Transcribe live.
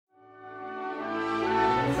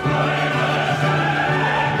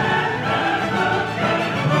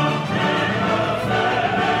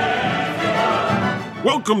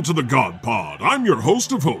Welcome to the God Pod. I'm your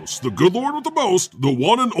host of hosts, the good Lord with the most, the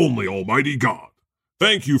one and only Almighty God.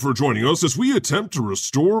 Thank you for joining us as we attempt to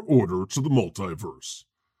restore order to the multiverse.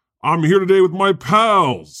 I'm here today with my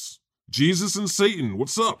pals, Jesus and Satan.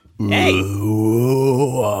 What's up? Hey.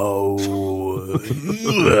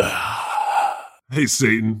 Hey,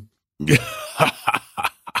 Satan.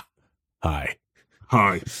 Hi.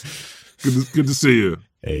 Hi. Good to see you.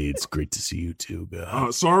 Hey, it's great to see you too,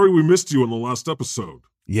 God. Sorry we missed you in the last episode.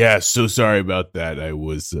 Yeah, so sorry about that. I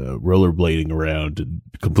was rollerblading around and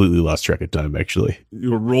completely lost track of time, actually.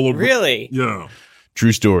 You were rollerblading? Really? Yeah.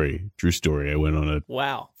 True story. I went on a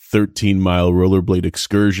Wow. 13-mile rollerblade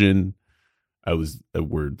excursion.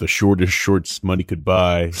 Were the shortest shorts money could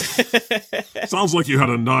buy. Sounds like you had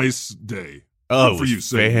a nice day. Oh, Good for you,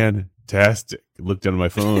 Satan. Fantastic. I looked down at my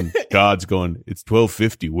phone. God's going, it's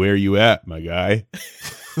 12:50. Where are you at, my guy?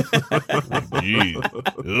 Jeez.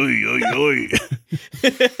 Oy.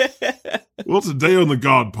 Well, today on the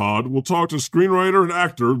God Pod, we'll talk to screenwriter and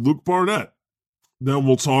actor Luke Barnett. Then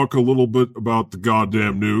we'll talk a little bit about the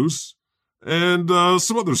goddamn news and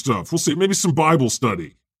some other stuff. We'll see. Maybe some Bible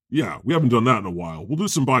study. Yeah, we haven't done that in a while. We'll do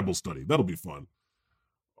some Bible study. That'll be fun.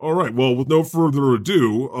 All right, well, with no further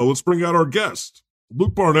ado, let's bring out our guest.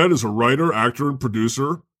 Luke Barnett is a writer, actor, and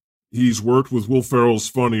producer. He's worked with Will Ferrell's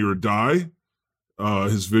Funny or Die.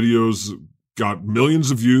 His videos got millions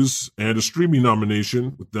of views and a streaming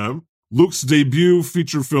nomination with them. Luke's debut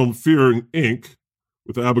feature film Fear Inc.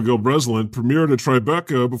 with Abigail Breslin premiered at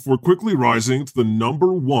Tribeca before quickly rising to the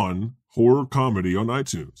 #1 horror comedy on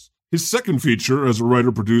iTunes. His second feature as a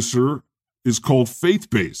writer-producer is called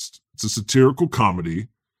Faith-Based. It's a satirical comedy.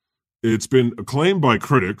 It's been acclaimed by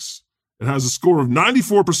critics. It has a score of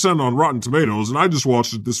 94% on Rotten Tomatoes, and I just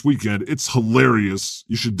watched it this weekend. It's hilarious.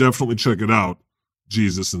 You should definitely check it out,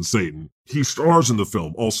 Jesus and Satan. He stars in the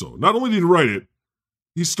film also. Not only did he write it,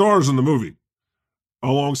 he stars in the movie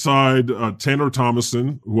alongside Tanner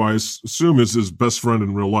Thomason, who I assume is his best friend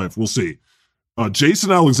in real life. We'll see.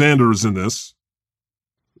 Jason Alexander is in this.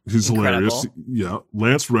 He's Incredible. Hilarious. Yeah.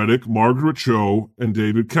 Lance Reddick, Margaret Cho, and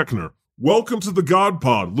David Koechner. Welcome to the God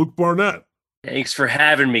Pod, Luke Barnett. Thanks for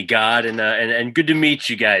having me, God, and good to meet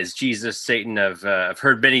you guys. Jesus, Satan, I've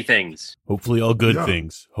heard many things. Hopefully all good Yeah.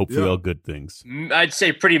 things. Hopefully Yeah. all good things. I'd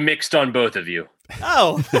say pretty mixed on both of you.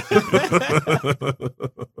 Oh.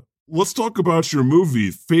 Let's talk about your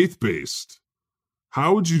movie, Faith-Based.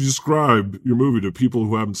 How would you describe your movie to people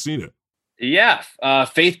who haven't seen it? Yeah,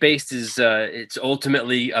 faith-based is it's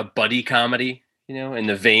ultimately a buddy comedy, you know, in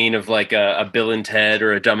the vein of like a Bill and Ted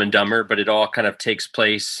or a Dumb and Dumber, but it all kind of takes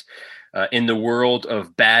place in the world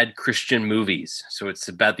of bad Christian movies. So it's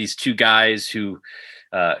about these two guys who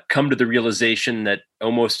come to the realization that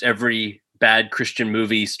almost every bad Christian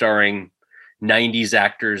movie starring 90s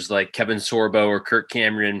actors like Kevin Sorbo or Kirk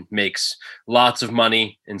Cameron makes lots of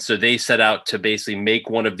money. And so they set out to basically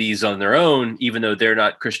make one of these on their own, even though they're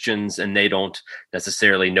not Christians and they don't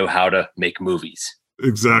necessarily know how to make movies.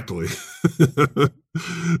 Exactly.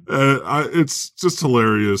 It's just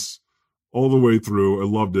hilarious all the way through. I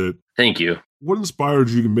loved it. Thank you. What inspired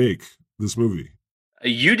you to make this movie?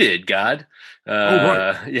 You did, God.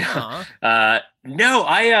 Right. Yeah. Uh-huh. No,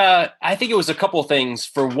 I think it was a couple things.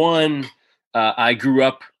 For one, I grew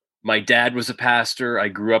up, my dad was a pastor. I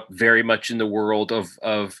grew up very much in the world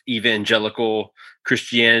of evangelical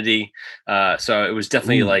Christianity. So it was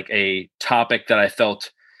definitely like a topic that I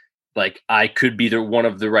felt like I could be one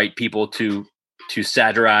of the right people to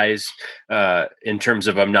satirize in terms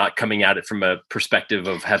of I'm not coming at it from a perspective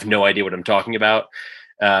of have no idea what I'm talking about.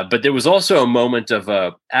 But there was also a moment of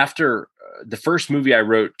after the first movie I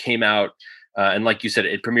wrote came out, and like you said,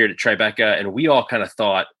 it premiered at Tribeca, and we all kind of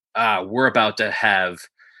thought, we're about to have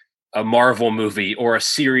a Marvel movie or a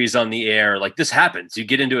series on the air. Like this happens. You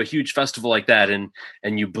get into a huge festival like that and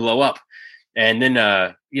you blow up. And then,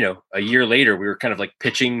 a year later, we were kind of like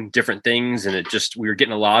pitching different things and we were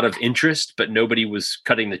getting a lot of interest, but nobody was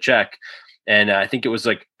cutting the check. And I think it was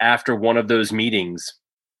like after one of those meetings,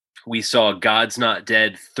 we saw God's Not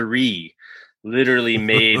Dead 3 literally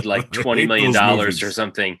made like $20 million or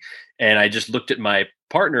something. And I just looked at my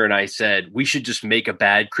partner and I said, we should just make a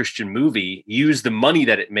bad Christian movie, use the money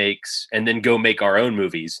that it makes, and then go make our own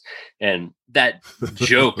movies. And that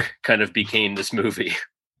joke kind of became this movie.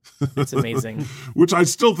 That's amazing. Which I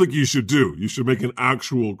still think you should do. You should make an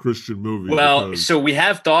actual Christian movie. Well, so we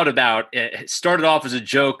have thought about it. It started off as a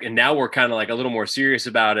joke, and now we're kind of like a little more serious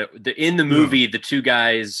about it. In the movie, the two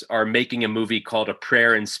guys are making a movie called A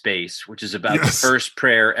Prayer in Space, which is about the first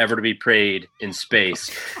prayer ever to be prayed in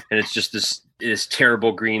space. And it's just this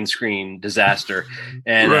terrible green screen disaster.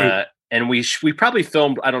 And and we probably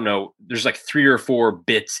filmed, I don't know, there's like 3 or 4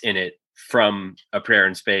 bits in it from A Prayer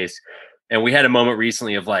in Space. And we had a moment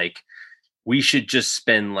recently of like, we should just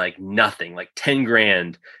spend like nothing, like 10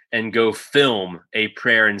 grand and go film A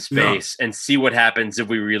Prayer in Space and see what happens if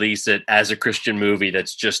we release it as a Christian movie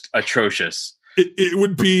that's just atrocious. It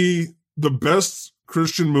would be the best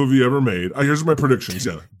Christian movie ever made. Here's my predictions.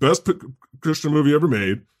 Yeah. Best Christian movie ever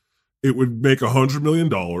made. It would make $100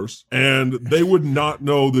 million and they would not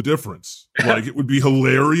know the difference. Like, it would be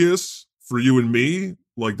hilarious for you and me,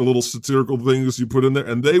 like the little satirical things you put in there,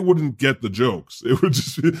 and they wouldn't get the jokes. It would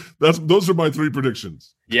just be, those are my 3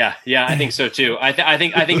 predictions. Yeah, I think so too. I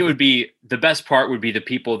think it would be, the best part would be the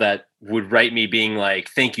people that would write me being like,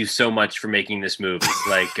 "Thank you so much for making this movie."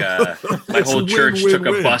 Like, my whole church took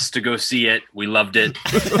a bus to go see it. We loved it.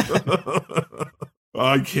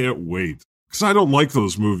 I can't wait. Because I don't like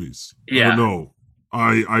those movies. Yeah. I don't know.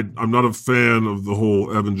 I'm not a fan of the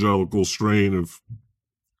whole evangelical strain of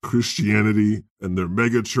Christianity and their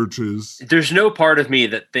mega churches. There's no part of me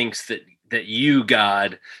that thinks that you,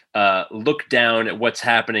 God, look down at what's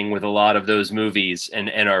happening with a lot of those movies and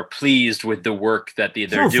are pleased with the work that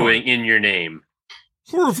they're doing in your name.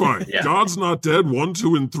 Horrifying. Yeah. God's Not Dead 1,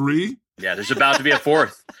 2, and 3. Yeah, there's about to be a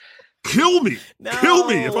 4th. Kill me. No. Kill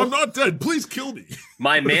me. If I'm not dead, please kill me.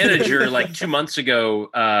 My manager, like 2 months ago,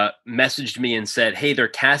 messaged me and said, "Hey, they're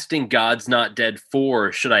casting God's Not Dead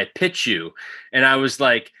 4. Should I pitch you?" And I was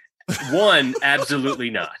like, 1, absolutely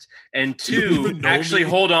not. And 2, actually,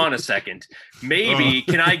 hold on a second. Maybe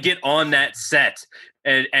can I get on that set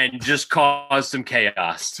and just cause some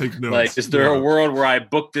chaos? Take notes. Like, is there a world where I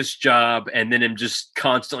book this job and then am just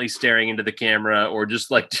constantly staring into the camera or just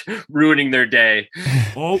like ruining their day?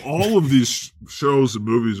 All of these shows and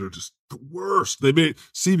movies are just the worst.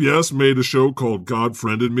 CBS made a show called God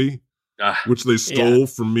Friended Me, which they stole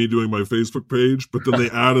from me doing my Facebook page, but then they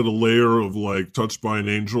added a layer of like Touched by an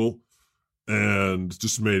Angel and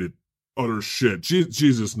just made it utter shit.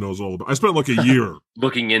 Jesus knows all about it. I spent like a year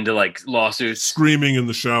looking into like lawsuits, screaming in in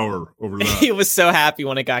over that. He was so happy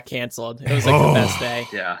when it got canceled. It was like the best day.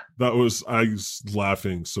 Yeah. I was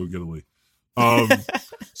laughing so giddily.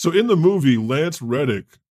 So in the movie, Lance Reddick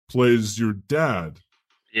plays your dad.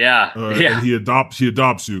 Yeah. And he adopts you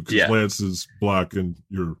because Lance is black and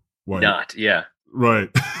you're white. Not, yeah. Right.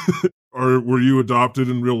 Were you adopted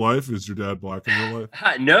in real life? Is your dad black in real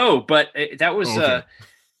life? No, but that was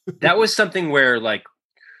that was something where like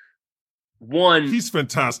he's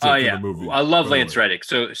fantastic in the movie. I love Lance Reddick.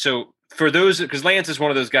 So for those, because Lance is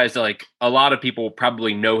one of those guys that like a lot of people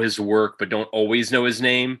probably know his work but don't always know his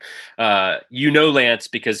name. Lance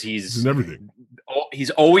because he's in everything. He's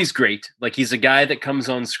always great. Like, he's a guy that comes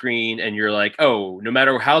on screen and you're like, oh, no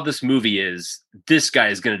matter how this movie is, this guy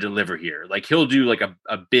is going to deliver here. Like, he'll do like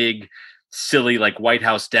a big, silly, like White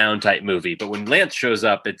House Down type movie. But when Lance shows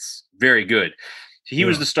up, it's very good. He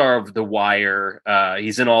was the star of The Wire.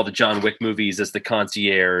 He's in all the John Wick movies as the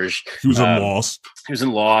concierge. He was in Lost. He was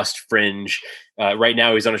in Lost, Fringe. Right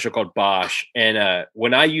now he's on a show called Bosch. And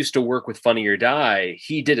when I used to work with Funny or Die,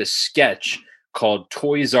 he did a sketch called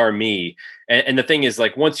Toys R Me. And the thing is,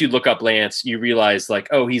 like, once you look up Lance, you realize like,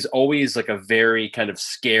 oh, he's always like a very kind of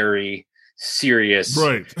scary, serious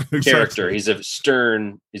character. He's a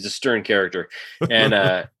stern character.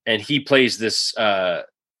 And he plays this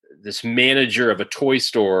manager of a toy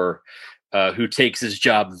store who takes his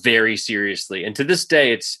job very seriously. And to this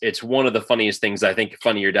day, it's one of the funniest things I think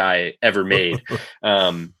Funny or Die ever made.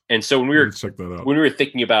 And so when we were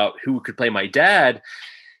thinking about who could play my dad,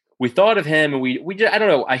 we thought of him, and we I don't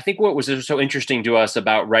know. I think what was so interesting to us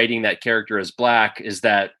about writing that character as black is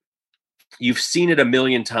that you've seen it a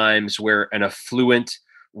million times where an affluent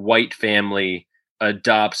white family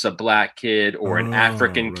adopts a black kid or an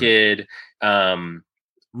African kid.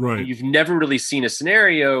 Right. You've never really seen a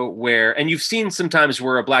scenario where, and you've seen sometimes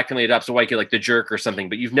where a black family adopts a white kid, like The Jerk or something,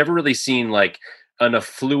 but you've never really seen like an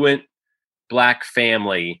affluent black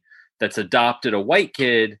family that's adopted a white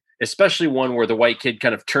kid, especially one where the white kid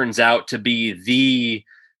kind of turns out to be the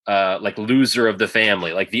like loser of the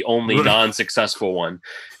family, like the only non-successful one.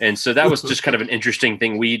 And so that was just kind of an interesting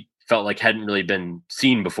thing we felt like hadn't really been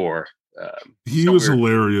seen before. He was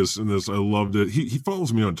hilarious in this. I loved it. He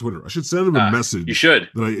follows me on Twitter. I should send him a message. You should.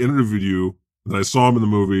 That I interviewed you, that I saw him in the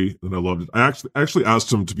movie, and I loved it. I actually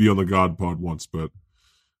asked him to be on the God Pod once, but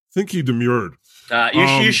I think he demurred.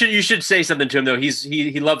 You should say something to him though.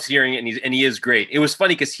 He loves hearing it, and he is great. It was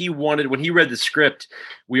funny because he wanted, when he read the script,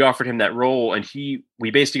 we offered him that role, and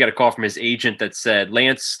we basically got a call from his agent that said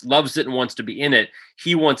Lance loves it and wants to be in it.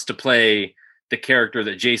 He wants to play the character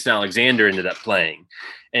that Jason Alexander ended up playing.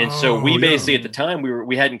 And so we basically at the time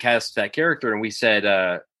we hadn't cast that character, and we said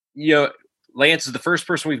Lance is the first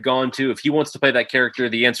person we've gone to. If he wants to play that character,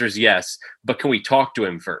 the answer is yes. But can we talk to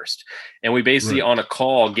him first? And we basically on a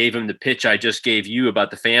call gave him the pitch I just gave you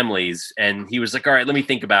about the families. And he was like, all right, let me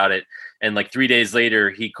think about it. And like 3 days later,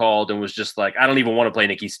 he called and was just like, I don't even want to play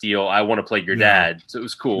Nikki Steele. I want to play your dad. So it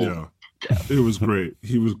was cool. Yeah. It was great.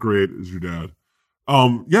 He was great as your dad.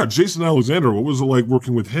 Jason Alexander, what was it like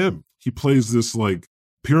working with him? He plays this like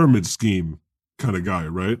pyramid scheme kind of guy,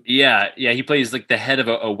 right? Yeah. He plays like the head of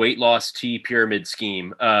a weight loss tea pyramid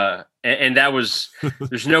scheme. And that was,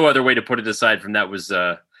 there's no other way to put it aside from that was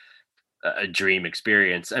a dream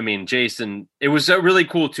experience. I mean, Jason, it was really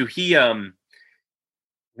cool too. He,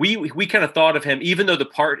 we kind of thought of him, even though the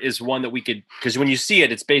part is one that we could, because when you see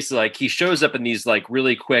it, it's basically like he shows up in these like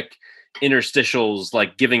really quick interstitials,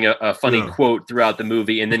 like giving a funny quote throughout the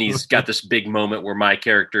movie. And then he's got this big moment where my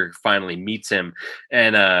character finally meets him.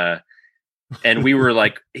 And we were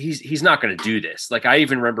like, he's not going to do this. Like, I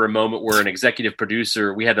even remember a moment where an executive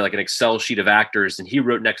producer, we had like an Excel sheet of actors, and he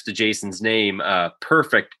wrote next to Jason's name,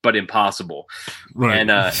 perfect, but impossible. Right.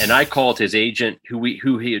 And I called his agent who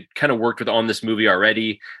he had kind of worked with on this movie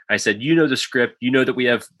already. I said, you know, the script, you know that we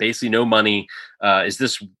have basically no money. Is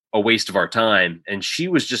this a waste of our time? And she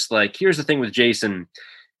was just like, here's the thing with Jason.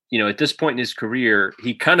 You know, at this point in his career,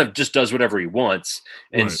 he kind of just does whatever he wants.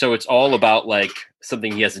 And so it's all about like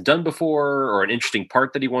something he hasn't done before or an interesting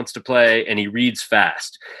part that he wants to play. And he reads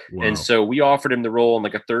fast. Wow. And so we offered him the role on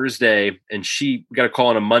like a Thursday, and we got a call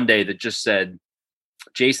on a Monday that just said,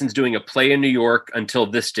 Jason's doing a play in New York until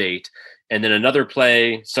this date, and then another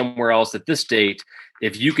play somewhere else at this date.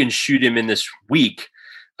 If you can shoot him in this week,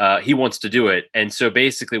 he wants to do it. And so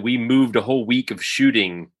basically we moved a whole week of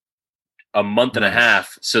shooting a month and a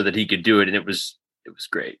half so that he could do it. And it was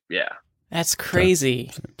great. Yeah. That's crazy.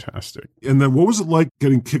 That's fantastic. And then what was it like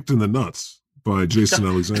getting kicked in the nuts by Jason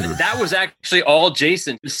Alexander? That was actually all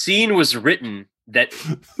Jason. The scene was written that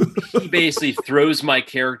he basically throws my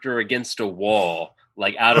character against a wall,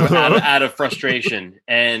 like out of frustration.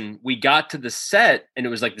 And we got to the set, and it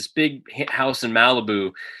was like this big house in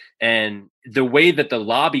Malibu. And the way that the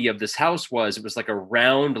lobby of this house was, it was like a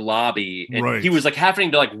round lobby. And he was like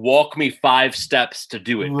having to like walk me 5 steps to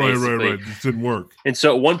do it. Right. It didn't work. And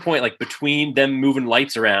so at one point, like between them moving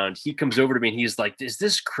lights around, he comes over to me and he's like, is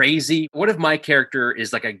this crazy? What if my character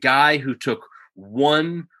is like a guy who took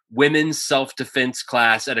one women's self-defense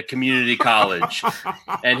class at a community college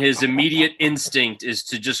and his immediate instinct is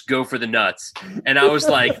to just go for the nuts? And I was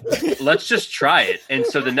like, let's just try it. And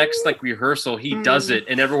so the next like rehearsal, he does it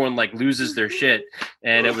and everyone like loses their shit.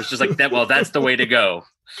 And it was just like that. Well, that's the way to go.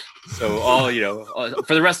 So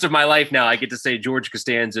for the rest of my life now, I get to say George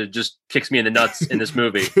Costanza just kicks me in the nuts in this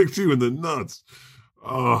movie. Kicks you in the nuts.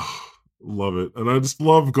 Oh, love it. And I just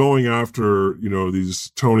love going after,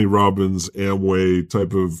 these Tony Robbins, Amway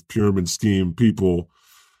type of pyramid scheme people.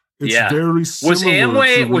 It's very similar. Was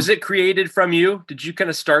Amway, was it created from you? Did you kind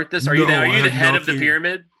of start this? Are you the head of the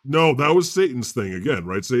pyramid? No, that was Satan's thing again,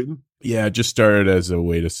 right, Satan? Yeah, it just started as a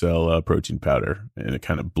way to sell protein powder, and it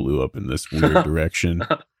kind of blew up in this weird direction.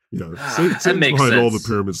 Yeah, Satan's behind sense. All the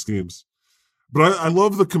pyramid schemes. But I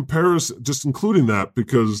love the comparison, just including that,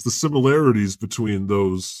 because the similarities between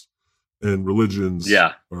those and religions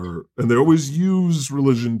and they always use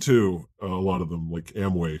religion too, a lot of them, like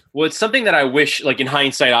Amway. Well, it's something that I wish, like in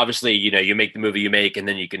hindsight, obviously, you make the movie you make and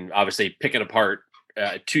then you can obviously pick it apart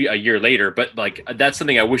a year later, but like that's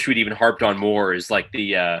something I wish we'd even harped on more, is like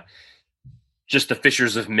the just the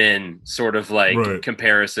fishers of men sort of like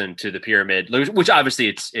comparison to the pyramid, which obviously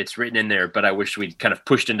it's written in there, but I wish we'd kind of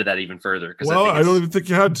pushed into that even further. Well, I don't even think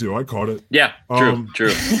you had to. I caught it. Yeah, true.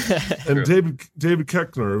 And David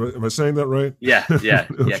Koechner, am I saying that right? Yeah, okay.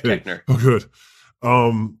 Koechner. Oh, good.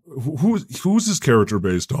 Who's his character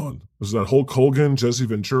based on? Was that Hulk Hogan, Jesse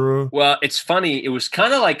Ventura? Well, it's funny. It was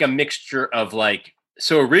kind of like a mixture of like,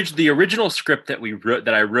 so the original script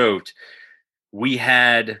that I wrote, we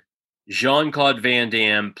had Jean-Claude Van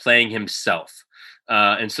Damme playing himself.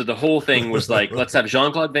 And so the whole thing was like, let's have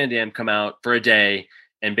Jean-Claude Van Damme come out for a day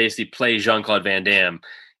and basically play Jean-Claude Van Damme.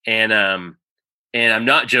 And I'm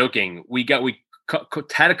not joking. We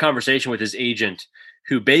had a conversation with his agent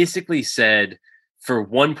who basically said for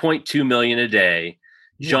 $1.2 million a day,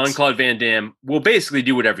 Jean-Claude Van Damme will basically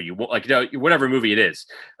do whatever you want, like whatever movie it is.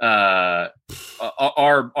 Our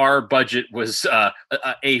budget was a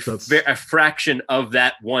fraction of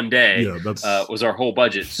that one day. Was our whole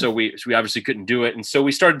budget, so we obviously couldn't do it, and so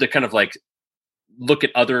we started to kind of like look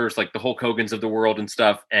at others, like the Hulk Hogans of the world and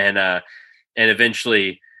stuff, and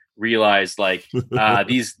eventually realized like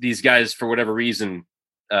these guys, for whatever reason,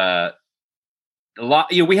 a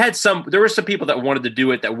lot. We had there were some people that wanted to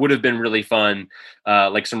do it that would have been really fun,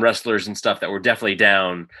 like some wrestlers and stuff that were definitely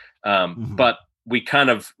down. But we kind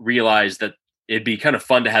of realized that it'd be kind of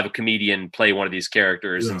fun to have a comedian play one of these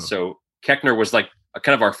characters. And so Keckner was like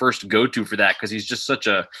kind of our first go-to for that, because he's just such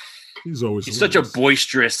a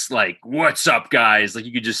boisterous, like, what's up, guys? Like,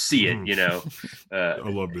 you could just see it, I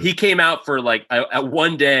loved it. He came out for like at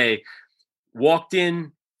one day, walked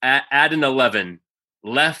in at an 11,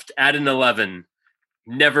 left at an 11,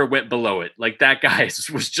 never went below it. Like, that guy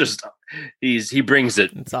was just, he brings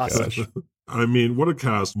it. It's awesome. Gosh. I mean, what a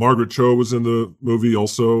cast. Margaret Cho was in the movie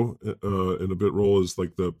also, in a bit role as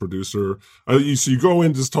like the producer. So you go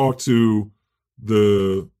in to talk to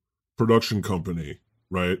the production company,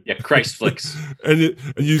 right? Yeah, Christ Flicks. and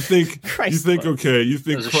you think Christ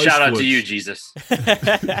shout out to you, Jesus.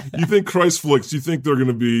 You think Christ Flicks, you think they're going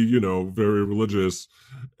to be, very religious,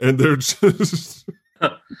 and they're just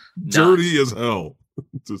dirty as hell.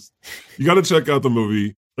 You got to check out the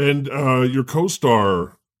movie. And your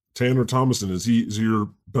co-star Tanner Thomason, is he your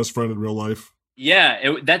best friend in real life?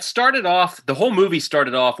 Yeah, that started off, the whole movie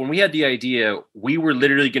started off when we had the idea. We were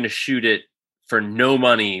literally going to shoot it for no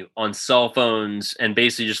money on cell phones and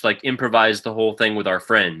basically just like improvise the whole thing with our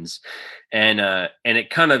friends. And it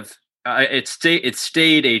kind of, it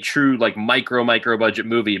stayed a true like micro budget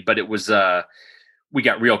movie, but it was, we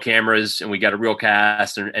got real cameras and we got a real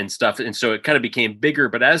cast and stuff. And so it kind of became bigger,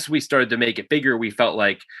 but as we started to make it bigger, we felt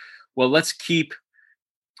like, well, let's keep,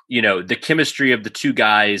 the chemistry of the two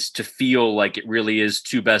guys to feel like it really is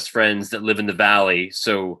two best friends that live in the Valley.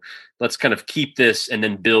 So let's kind of keep this and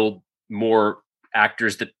then build more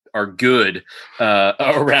actors that are good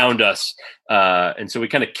around us. And so we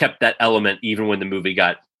kind of kept that element even when the movie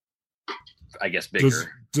got, I guess,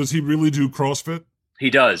 bigger. Does he really do CrossFit? He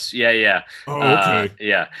does. Yeah. Oh, okay.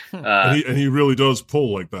 Yeah. And he really does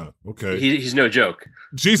pull like that. Okay. He's no joke.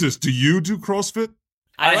 Jesus, do you do CrossFit?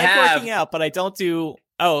 I like working out, but I don't do...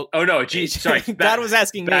 Oh no! Geez, sorry. God was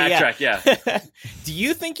asking me. Yeah. Do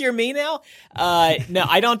you think you're me now? No,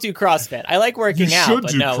 I don't do CrossFit. I like working out,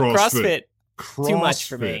 but no, CrossFit too much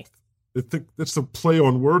for me. I think that's the play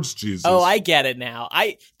on words, Jesus. Oh, I get it now.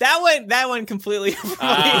 That one completely.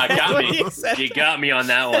 Got me. You got me on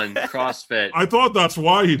that one. CrossFit. I thought that's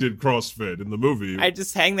why he did CrossFit in the movie. I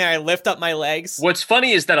just hang there. I lift up my legs. What's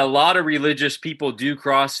funny is that a lot of religious people do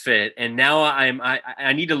CrossFit, and now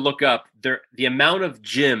I need to look up the amount of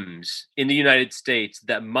gyms in the United States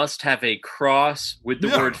that must have a cross with the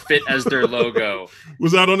word "fit" as their logo.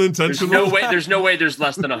 Was that unintentional? There's no way. There's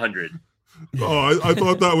less than 100. Oh, I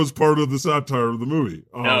thought that was part of the satire of the movie.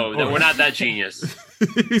 No, we're not that genius.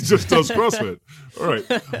 He just does CrossFit. All right.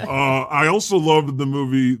 I also loved the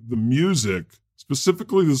movie, the music,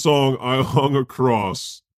 specifically the song I Hung a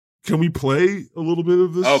Cross. Can we play a little bit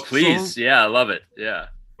of this? Oh, please. Song? Yeah, I love it. Yeah.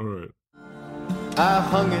 All right. I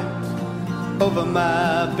hung it over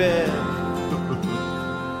my bed.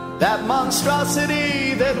 That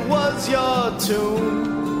monstrosity that was your tomb.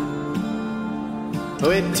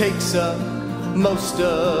 It takes up most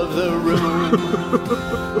of the room.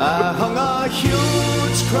 I hung a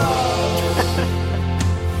huge cross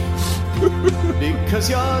because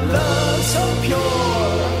your love's so pure.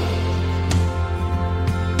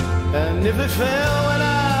 And if it fell when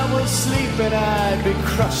I was sleeping, I'd be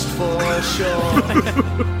crushed for sure.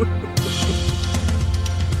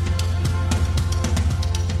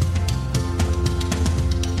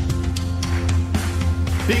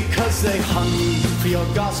 Because they hung for your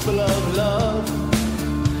gospel of love,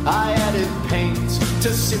 I added paint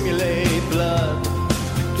to simulate blood,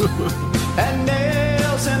 and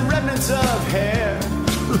nails and remnants of hair,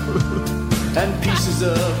 and pieces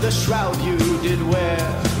of the shroud you did wear.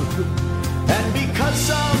 And because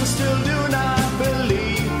some still do not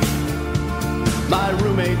believe, my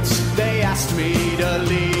roommates, they asked me to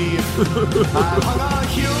leave. I hung a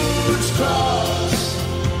huge cross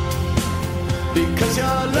because your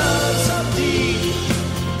love's so deep,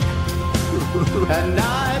 and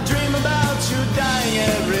I dream about you dying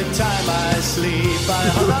every time I sleep. I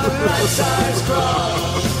hung a life-size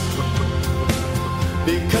cross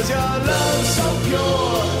because your love's so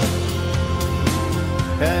pure,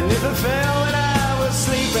 and if it fell when I was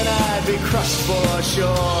sleeping, I'd be crushed for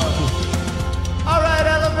sure. All right,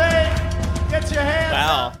 elevate, get your hands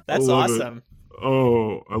up. Wow, that's awesome.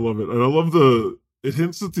 Oh, I love it. And I love it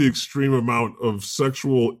hints at the extreme amount of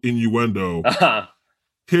sexual innuendo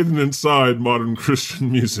hidden inside modern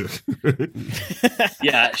Christian music.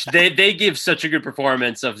 Yeah, they give such a good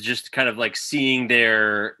performance of just kind of like seeing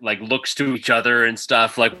their like looks to each other and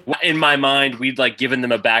stuff. Like in my mind, we'd like given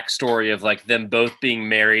them a backstory of like them both being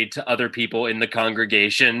married to other people in the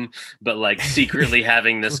congregation, but like secretly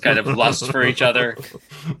having this kind of lust for each other.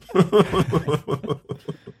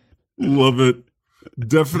 Love it.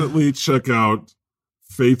 Definitely check out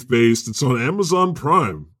Faith-Based. It's on Amazon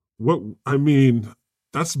Prime.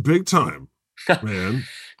 That's big time, man.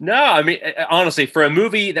 No, I mean, honestly, for a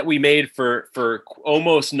movie that we made for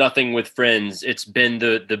almost nothing with friends, it's been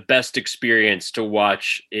the best experience to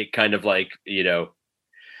watch it kind of like,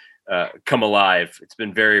 come alive. It's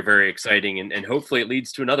been very, very exciting, and hopefully it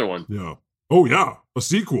leads to another one. Yeah. Oh, yeah. A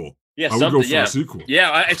sequel. Yeah, I would go for a sequel.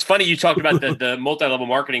 Yeah, it's funny you talked about the multi-level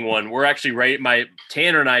marketing one. We're actually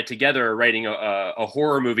Tanner and I together are writing a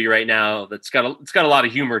horror movie right now that's got a lot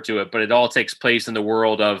of humor to it, but it all takes place in the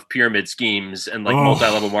world of pyramid schemes and like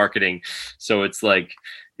multi-level marketing. So it's like,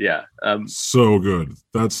 yeah, so good.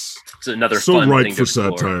 It's another so fun ripe thing for to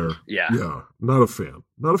explore. satire. Yeah, not a fan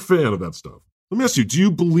of that stuff. Let me ask you, do you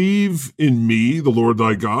believe in me, the Lord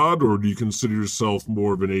thy God, or do you consider yourself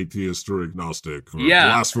more of an atheist or agnostic or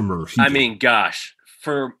blasphemer? I mean, gosh,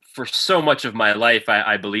 for so much of my life,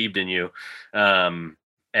 I believed in you. And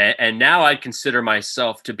now I consider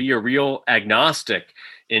myself to be a real agnostic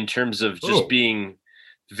in terms of just being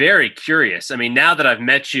very curious. I mean, now that I've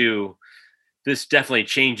met you, this definitely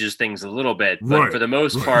changes things a little bit. But for the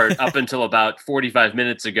most part, up until about 45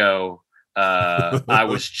 minutes ago, I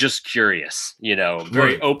was just curious,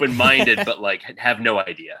 very open-minded, but like have no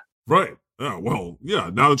idea. Right. Yeah. Well, yeah.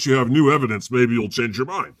 Now that you have new evidence, maybe you'll change your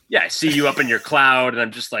mind. Yeah. I see you up in your cloud and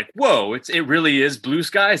I'm just like, whoa, it really is blue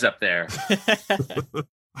skies up there.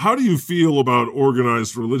 How do you feel about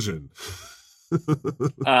organized religion?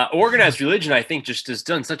 Organized religion, I think, just has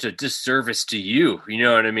done such a disservice to you. You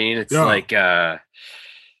know what I mean? It's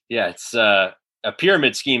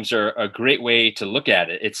pyramid schemes are a great way to look at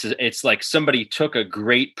it. It's like somebody took a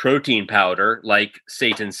great protein powder, like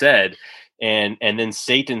Satan said, and then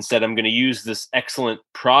Satan said, I'm going to use this excellent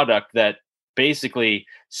product that basically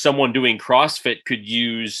someone doing CrossFit could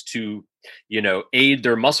use to, aid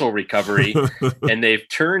their muscle recovery. And they've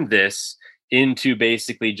turned this into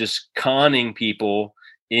basically just conning people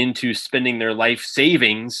into spending their life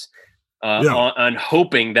savings on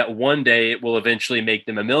hoping that one day it will eventually make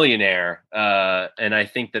them a millionaire. And I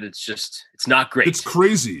think that it's not great. It's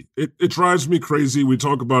crazy. It drives me crazy. We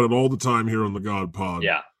talk about it all the time here on the God Pod.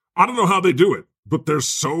 Yeah. I don't know how they do it, but they're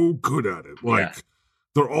so good at it. Like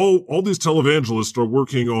they're all these televangelists are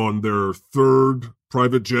working on their third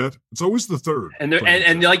private jet. It's always the third.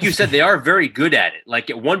 And like you said, they are very good at it. Like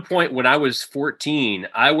at one point when I was 14,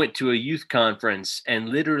 I went to a youth conference and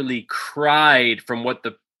literally cried from what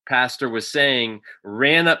the pastor was saying,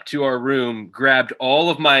 ran up to our room, grabbed all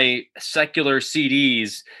of my secular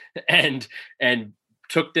CDs and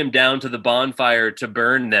took them down to the bonfire to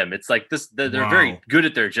burn them. It's like this, they're very good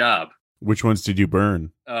at their job. Which ones did you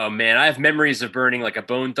burn? Oh man, I have memories of burning like a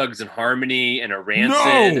Bone Thugs and Harmony and a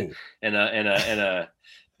Rancid and a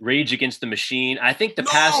Rage Against the Machine. I think the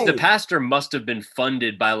pastor must have been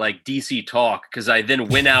funded by like DC Talk, because I then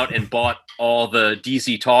went out and bought all the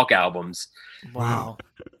DC Talk albums. Wow.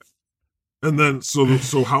 And then, so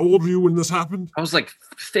how old were you when this happened? I was like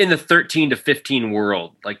in the 13 to 15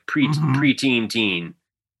 world, like pre-teen teen.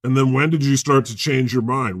 And then when did you start to change your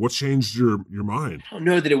mind? What changed your mind? I don't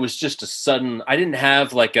know that it was just a sudden, I didn't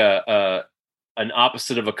have like an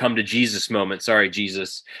opposite of a come to Jesus moment. Sorry,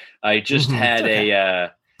 Jesus. I just had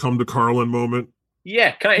a come to Carlin moment.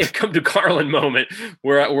 Yeah, kind of come to Carlin moment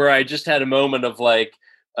where I just had a moment of like,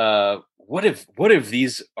 what if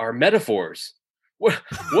these are metaphors? What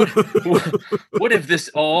if this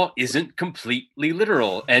all isn't completely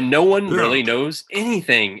literal and no one really knows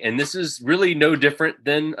anything? And this is really no different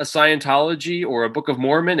than a Scientology or a Book of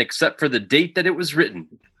Mormon, except for the date that it was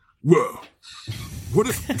written. Whoa. What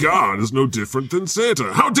if God is no different than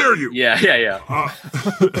Santa? How dare you? Yeah.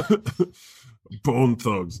 Bone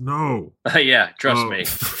Thugs. No. Yeah, trust me.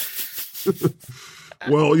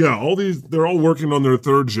 Well, yeah, they're all working on their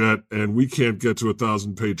third jet, and we can't get to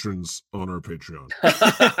 1,000 patrons on our Patreon.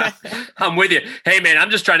 I'm with you. Hey, man, I'm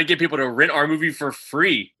just trying to get people to rent our movie for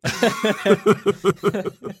free.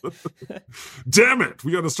 Damn it.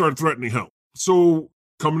 We got to start threatening help. So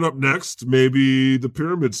coming up next, maybe the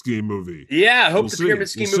Pyramid Scheme movie. Yeah, I hope the Pyramid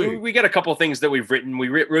Scheme movie. We got a couple things that we've written. We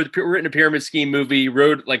written a Pyramid Scheme movie,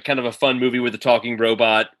 wrote like kind of a fun movie with a talking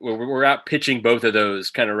robot. We're out pitching both of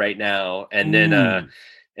those kind of right now, and then I'm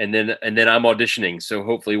auditioning. So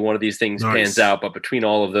hopefully one of these things pans out. But between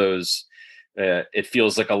all of those, it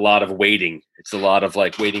feels like a lot of waiting. It's a lot of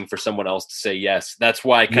like waiting for someone else to say yes. That's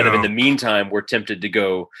why kind of in the meantime, we're tempted to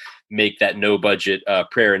go make that no budget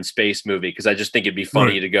Prayer in Space movie. Cause I just think it'd be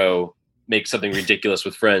funny to go make something ridiculous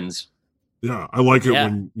with friends. Yeah. I like it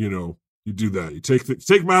when, you do that. You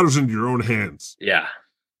take matters into your own hands. Yeah.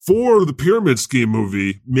 For the Pyramid Scheme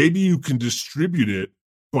movie, maybe you can distribute it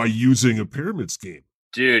by using a pyramid scheme.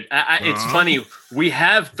 Dude, it's funny. We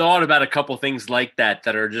have thought about a couple things like that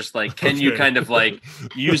are just like, can you kind of like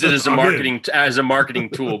use it as a marketing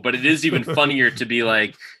tool? But it is even funnier to be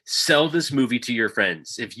like, sell this movie to your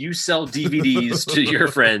friends. If you sell DVDs to your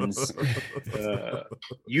friends,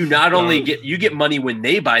 you not only get money when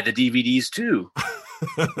they buy the DVDs too.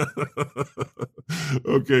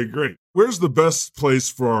 Okay, great. Where's the best place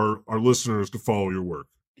for our listeners to follow your work?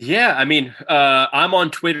 Yeah, I mean, I'm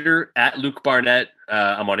on Twitter at Luke Barnett.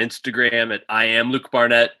 I'm on Instagram at I am Luke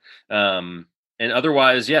Barnett. And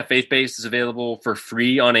otherwise, Faith Based is available for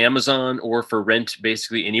free on Amazon or for rent,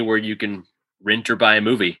 basically anywhere you can rent or buy a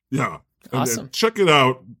movie. Yeah. Awesome. And check it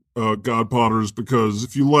out, God Potters, because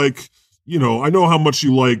if you like, I know how much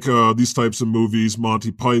you like these types of movies,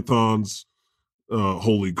 Monty Python's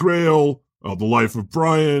Holy Grail, The Life of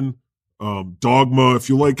Brian, Dogma. If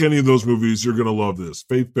you like any of those movies, you're going to love this.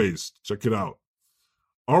 Faith-based. Check it out.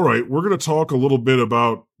 All right. We're going to talk a little bit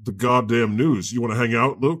about the goddamn news. You want to hang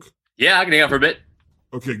out, Luke? Yeah, I can hang out for a bit.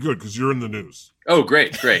 Okay, good, because you're in the news. Oh,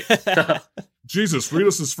 great. Jesus, read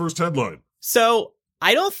us this first headline. So,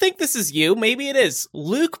 I don't think this is you. Maybe it is.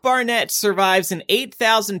 Luke Barnett survives an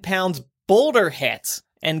 8,000 pounds boulder hit,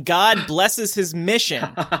 and God blesses his mission.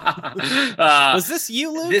 Was this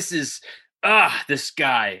you, Luke? This is... this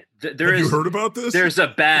guy. Have you heard about this? There's a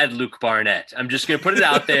bad Luke Barnett. I'm just going to put it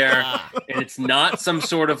out there. And it's not some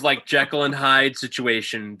sort of like Jekyll and Hyde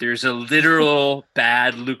situation. There's a literal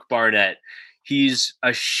bad Luke Barnett. He's a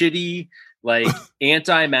shitty, like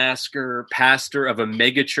anti-masker pastor of a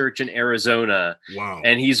mega church in Arizona. Wow.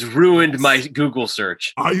 And he's ruined my Google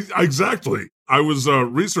search. Exactly. I was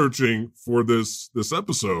researching for this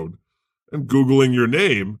episode and Googling your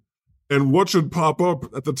name. And what should pop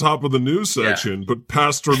up at the top of the news section? But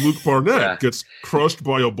Pastor Luke Barnett gets crushed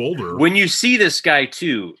by a boulder. When you see this guy,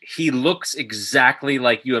 too, he looks exactly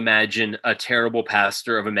like you imagine a terrible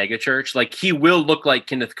pastor of a megachurch. Like, he will look like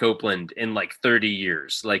Kenneth Copeland in, like, 30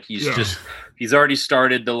 years. Like, he's already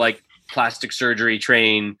started the, like, plastic surgery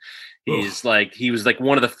train. He was like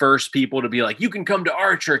one of the first people to be like, you can come to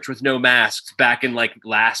our church with no masks back in like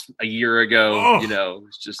a year ago.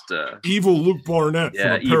 It's just evil Luke Barnett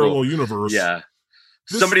from a parallel universe. Yeah.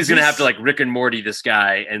 Somebody's going to have to like Rick and Morty this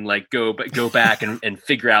guy and like go back and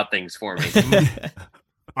figure out things for me.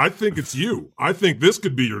 I think it's you. I think this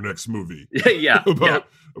could be your next movie.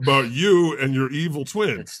 About you and your evil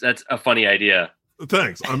twin. That's a funny idea.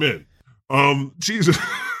 Thanks. I'm in.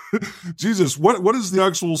 Jesus, what is the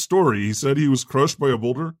actual story? He said he was crushed by a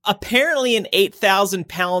boulder? Apparently an 8,000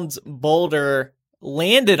 pounds boulder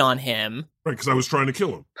landed on him. Right, because I was trying to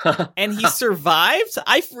kill him. And he survived?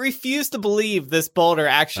 I refuse to believe this boulder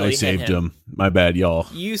actually hit saved him. My bad, y'all.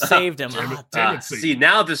 You saved him. Damn it, see,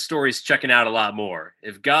 now this story's checking out a lot more.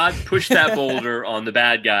 If God pushed that boulder on the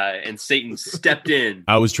bad guy and Satan stepped in.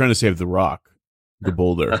 I was trying to save the rock, the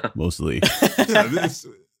boulder, mostly.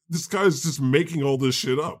 This guy's just making all this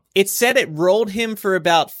shit up. It said it rolled him for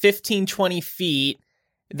about 15, 20 feet.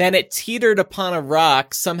 Then it teetered upon a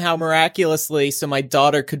rock somehow miraculously so my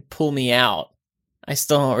daughter could pull me out. I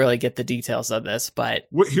still don't really get the details of this, but...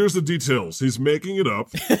 Here's the details. He's making it up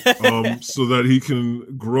so that he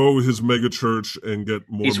can grow his mega church and get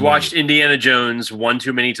more He's money. Watched Indiana Jones one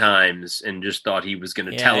too many times and just thought he was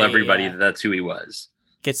going to tell everybody that that's who he was.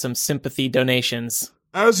 Get some sympathy donations.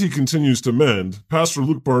 As he continues to mend, Pastor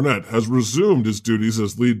Luke Barnett has resumed his duties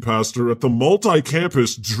as lead pastor at the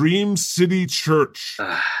multi-campus Dream City Church.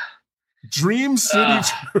 Dream City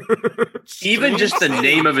Church. Even just the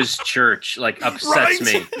name of his church, like, upsets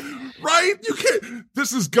me. Right? You can't.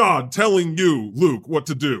 This is God telling you, Luke, what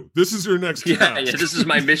to do. This is your next task. Yeah, this is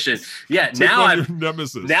my mission. Yeah, now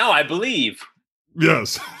I believe.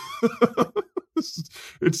 Yes.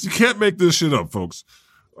 You can't make this shit up, folks.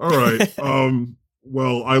 All right.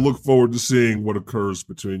 Well, I look forward to seeing what occurs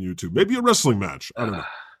between you two. Maybe a wrestling match. I don't know.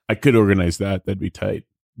 I could organize that. That'd be tight.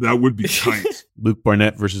 That would be tight. Luke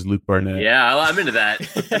Barnett versus Luke Barnett. Yeah, I'm into that.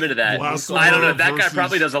 I don't know. That guy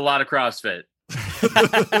probably does a lot of CrossFit.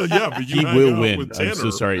 Yeah, but he will win. I'm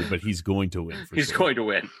so sorry, but he's going to win. He's going to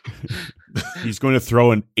win. He's going to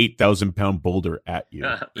throw an 8,000 pound boulder at you.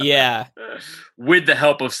 Yeah. With the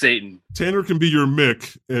help of Satan. Tanner can be your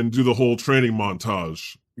Mick and do the whole training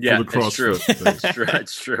montage. Yeah, for the it's true. CrossFit things.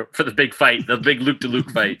 It's true. For the big fight, the big Luke to Luke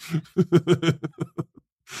fight.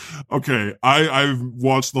 Okay, I've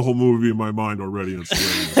watched the whole movie in my mind already. And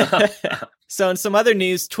it's So in some other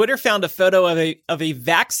news, Twitter found a photo of a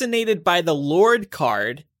vaccinated by the Lord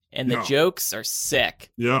card, and the jokes are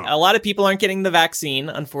sick. Yeah. A lot of people aren't getting the vaccine,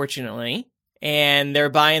 unfortunately, and they're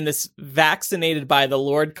buying this vaccinated by the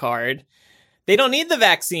Lord card. They don't need the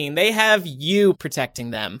vaccine. They have you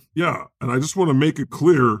protecting them. Yeah, and I just want to make it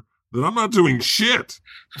clear that I'm not doing shit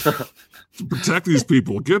to protect these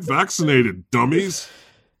people. Get vaccinated, dummies.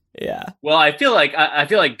 Yeah. Well, I feel like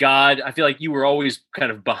God. I feel like you were always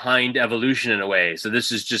kind of behind evolution in a way. So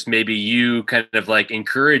this is just maybe you kind of like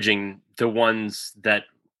encouraging the ones that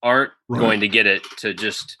aren't going to get it to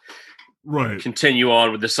just continue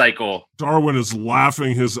on with the cycle. Darwin is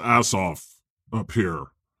laughing his ass off up here.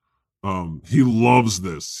 He loves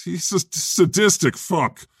this. He's a sadistic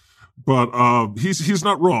fuck, but he's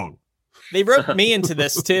not wrong. They wrote me into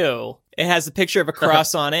this too. It has a picture of a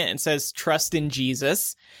cross on it and says "Trust in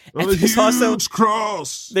Jesus." And A huge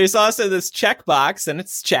cross. There's also this checkbox, and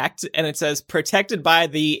it's checked, and it says "Protected by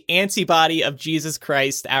the antibody of Jesus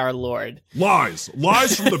Christ, our Lord." Lies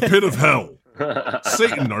from the pit of hell.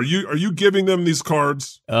 Satan, are you giving them these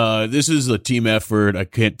cards? This is a team effort. I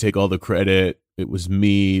can't take all the credit. It was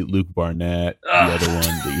me, Luke Barnett, the other one,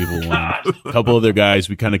 the evil one. A couple other guys.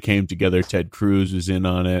 We kind of came together. Ted Cruz was in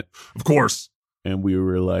on it. Of course. And we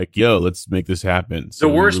were like, yo, let's make this happen. So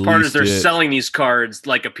the worst part is they're selling these cards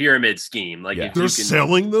like a pyramid scheme. Like they're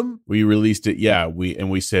selling them? We released it. Yeah.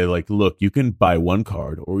 We said, like, look, you can buy one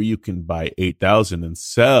card or you can buy 8,000 and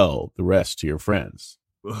sell the rest to your friends.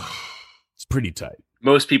 It's pretty tight.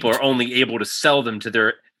 Most people are only able to sell them to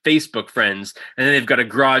their Facebook friends, and then they've got a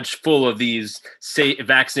garage full of these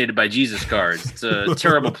vaccinated by Jesus cards. It's a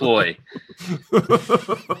terrible ploy.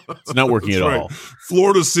 It's not working at all.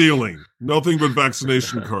 Floor to ceiling. Nothing but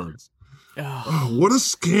vaccination cards. Oh, what a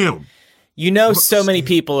scam. So many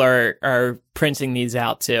people are printing these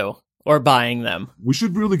out too, or buying them. We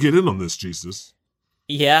should really get in on this, Jesus.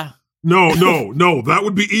 Yeah. No, that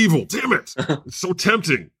would be evil. Damn it. It's so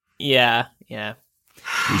tempting. Yeah.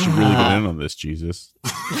 We should really get in on this, Jesus.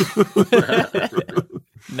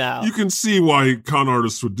 No. You can see why con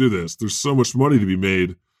artists would do this. There's so much money to be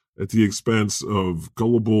made at the expense of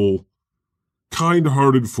gullible,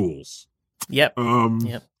 kind-hearted fools. Yep.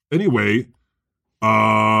 Anyway,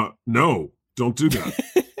 no, don't do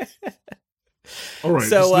that. All right,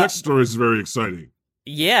 so, this next story is very exciting.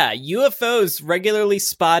 Yeah, UFOs regularly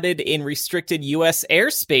spotted in restricted U.S.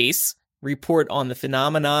 airspace. Report on the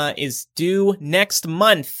phenomena is due next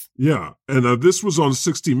month. Yeah, and this was on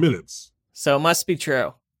 60 Minutes. So it must be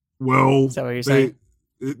true. Well, is that what you're saying?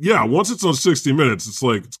 Yeah, once it's on 60 Minutes,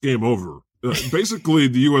 it's game over. Basically,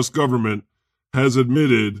 the U.S. government has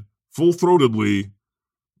admitted full-throatedly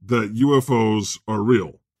that UFOs are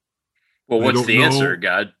real. Well, what's the answer,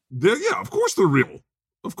 God? Yeah, of course they're real.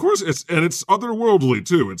 Of course, it's otherworldly,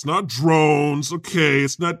 too. It's not drones, okay?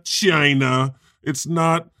 It's not China. It's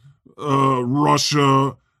not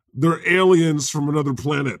Russia. They're aliens from another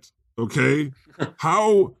planet, okay?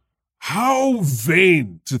 How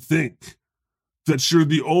vain to think that you're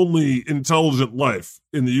the only intelligent life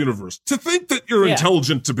in the universe. To think that you're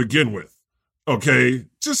intelligent to begin with, okay?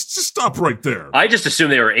 Just stop right there. I just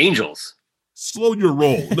assumed they were angels. Slow your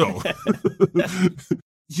roll. No.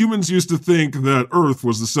 Humans used to think that Earth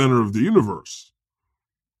was the center of the universe.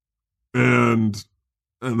 And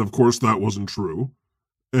of course that wasn't true.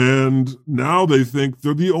 And now they think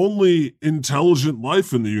they're the only intelligent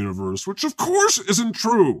life in the universe, which of course isn't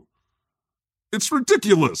true. It's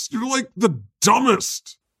ridiculous. You're like the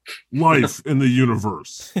dumbest life in the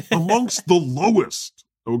universe, amongst the lowest,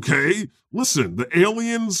 okay? Listen, the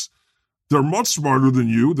aliens, they're much smarter than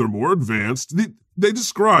you. They're more advanced. They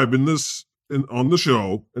describe on the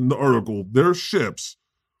show, in the article, their ships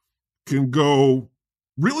can go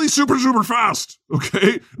really super, super fast,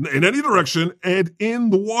 okay? In any direction and in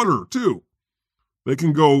the water, too. They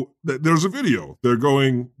can go, there's a video.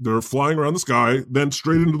 They're flying around the sky, then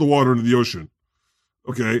straight into the water, into the ocean.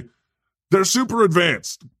 Okay? They're super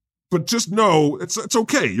advanced. But just know, it's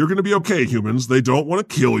okay. You're going to be okay, humans. They don't want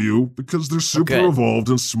to kill you because they're super evolved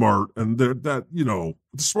and smart. And they're the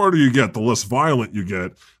smarter you get, the less violent you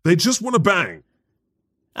get. They just want to bang.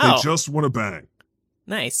 They just want to bang.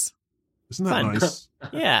 Nice. Isn't that nice?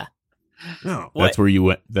 Yeah. Yeah. That's where you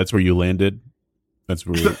went. That's where you landed. That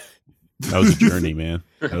was a journey, man.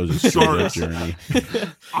 That was a straight journey.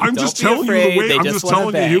 I'm just telling you the way. I'm just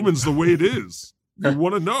telling you humans the way it is. You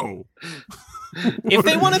want to know. If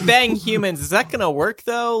they want to bang humans, is that going to work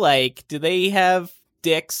though? Like, do they have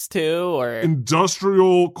dicks too, or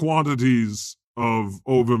industrial quantities of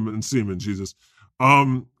ovum and semen. Jesus.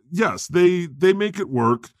 Yes, they make it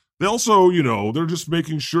work. They also, they're just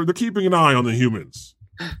making sure they're keeping an eye on the humans.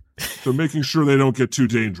 They're making sure they don't get too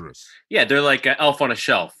dangerous. Yeah, they're like an elf on a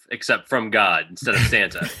shelf, except from God instead of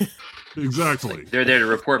Santa. Exactly. They're there to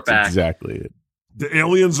report back. Exactly it. The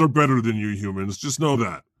aliens are better than you humans. Just know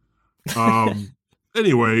that.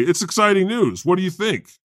 Anyway, it's exciting news. What do you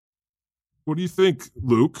think? What do you think,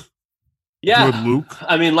 Luke? Yeah, Good Luke.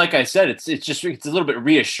 I mean, like I said, it's a little bit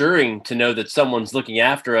reassuring to know that someone's looking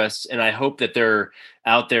after us, and I hope that they're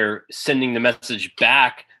out there sending the message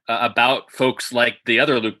back about folks like the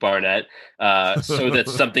other Luke Barnett, so that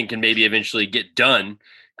something can maybe eventually get done.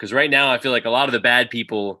 Because right now, I feel like a lot of the bad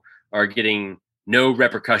people are getting no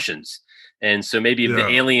repercussions, and so maybe if the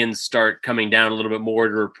aliens start coming down a little bit more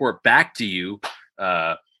to report back to you,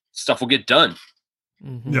 stuff will get done.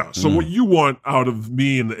 Mhm. Yeah. So what you want out of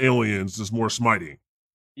me and the aliens is more smiting.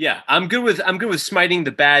 Yeah, I'm good with smiting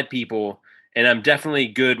the bad people, and I'm definitely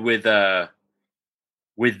good with them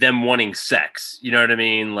wanting sex. You know what I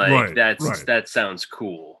mean? Like that sounds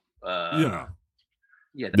cool. Yeah.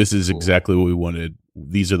 Yeah. This is cool. exactly what we wanted.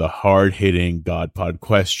 These are the hard-hitting God Pod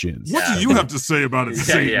questions. What do you have to say about it,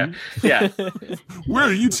 Satan? Yeah. Where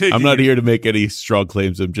are you taking I'm not it? here to make any strong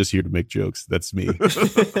claims. I'm just here to make jokes. That's me.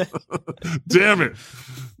 Damn it.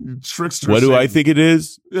 You trickster. What do I Satan. think it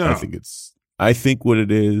is? Yeah. I think what it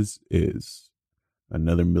is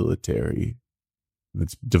another military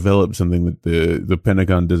that's developed something that the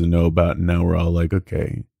Pentagon doesn't know about, and now we're all like,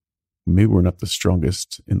 okay, maybe we're not the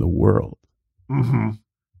strongest in the world. Mm-hmm.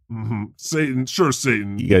 Mm-hmm.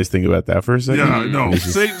 Satan. You guys think about that for a second? Yeah, no.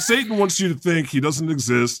 It's just- Satan wants you to think he doesn't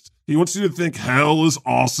exist. He wants you to think hell is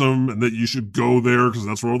awesome and that you should go there because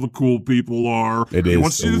that's where all the cool people are. It He is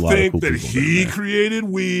wants a you to lot of think cool that people he there. created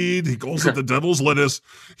weed. He calls it the devil's lettuce.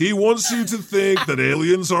 He wants you to think that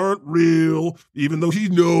aliens aren't real, even though he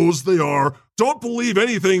knows they are. Don't believe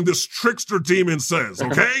anything this trickster demon says,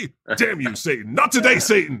 okay? Damn you, Satan. Not today,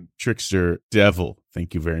 Satan. Trickster devil.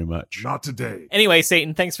 Thank you very much. Not today. Anyway,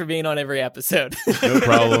 Satan, thanks for being on every episode. No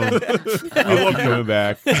problem. I'll love keep you. coming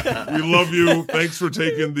back. We love you. Thanks for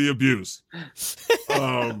taking the abuse.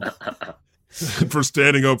 For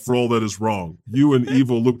standing up for all that is wrong. You and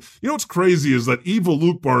evil Luke. You know what's crazy is that evil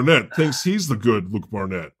Luke Barnett thinks he's the good Luke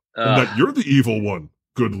Barnett. And that you're the evil one,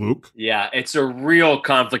 good Luke. Yeah, it's a real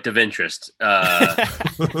conflict of interest.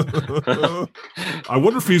 I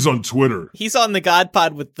wonder if he's on Twitter. He's on the God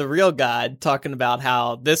Pod with the real God, talking about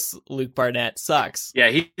how this Luke Barnett sucks. Yeah,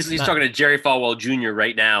 he's talking to Jerry Falwell Jr.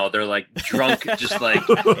 right now. They're like drunk, just like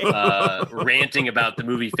ranting about the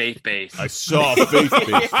movie Faith Based. I saw Faith Based this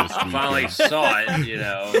weekend. Finally saw it, you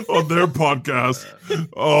know. On their podcast.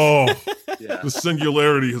 Oh, Yeah. the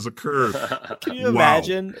singularity has occurred. Can you Wow.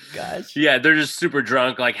 imagine? Gosh. Yeah, they're just super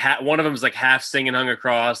drunk. Like one of them's like half singing hung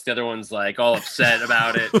across. The other one's like all upset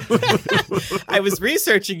about it. I was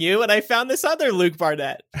researching you and I found this other Luke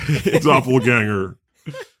Barnett. Doppelganger.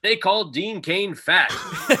 They called Dean Cain fat.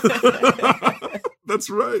 That's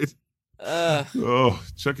right. Oh,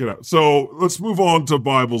 check it out. So let's move on to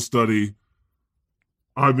Bible study.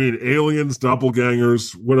 I mean, aliens,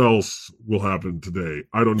 doppelgangers. What else will happen today?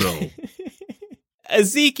 I don't know.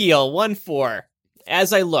 Ezekiel 1:4.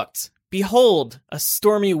 As I looked, behold, a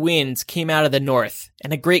stormy wind came out of the north,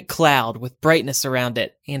 and a great cloud with brightness around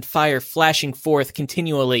it, and fire flashing forth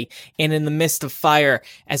continually, and in the midst of fire,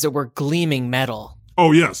 as it were gleaming metal.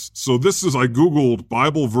 Oh, yes. So I Googled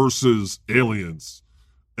Bible versus aliens.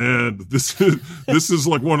 And this is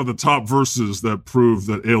like one of the top verses that prove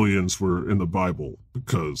that aliens were in the Bible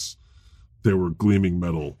because they were gleaming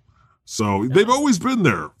metal. So they've always been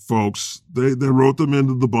there, folks. They wrote them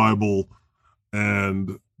into the Bible.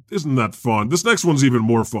 And isn't that fun? This next one's even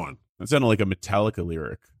more fun. That sounded like a Metallica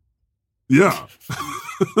lyric. Yeah.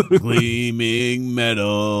 Gleaming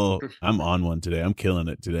metal. I'm on one today. I'm killing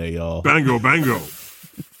it today, y'all. Bango, bango.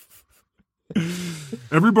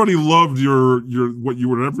 Everybody loved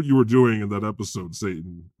whatever you were doing in that episode,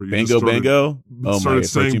 Satan. where you just Bango. Oh, started my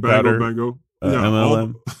saying protein bango, powder. bango.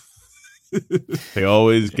 MLM. They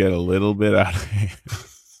always get a little bit out of hand.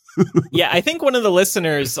 Yeah, I think one of the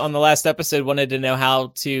listeners on the last episode wanted to know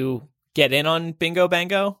how to get in on Bingo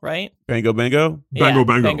Bango, right? Bango. Bango, Yeah, bango.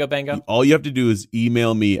 Bango Bango. All you have to do is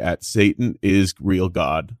email me at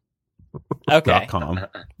satanisrealgod.com. Okay,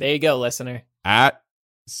 there you go, listener. At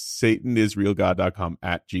satanisrealgod.com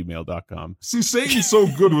at gmail.com. See, Satan's so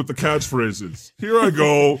good with the catchphrases. Here I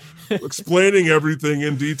go, explaining everything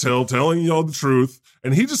in detail, telling y'all the truth,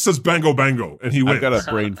 and he just says bango, bango, and he wins. I've got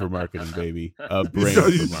a brain for marketing, baby. A brain Yeah, for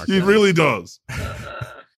he marketing. really does.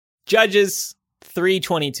 Judges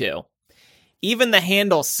 3:22. Even the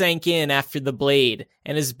handle sank in after the blade,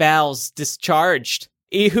 and his bowels discharged.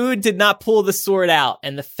 Ehud did not pull the sword out,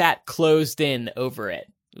 and the fat closed in over it.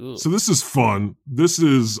 Ooh. So this is fun. This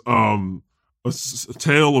is a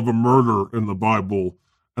tale of a murder in the Bible,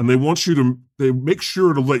 and they make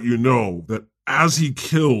sure to let you know that as he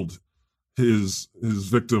killed his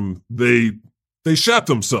victim, they shat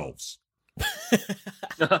themselves.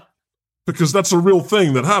 Because that's a real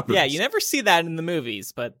thing that happens. Yeah, you never see that in the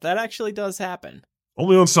movies, but that actually does happen.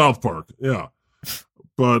 Only on South Park, yeah.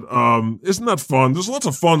 But isn't that fun? There's lots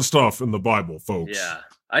of fun stuff in the Bible, folks. Yeah,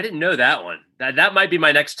 I didn't know that one. That might be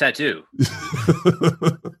my next tattoo.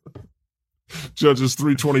 Judges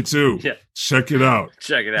 3:22. Yeah. Check it out.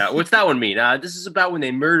 Check it out. What's that one mean? This is about when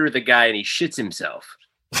they murder the guy and he shits himself.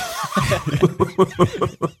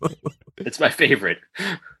 It's my favorite.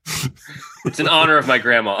 It's in honor of my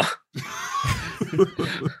grandma.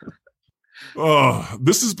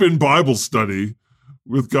 This has been Bible study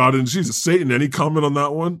with God and Jesus. Satan, any comment on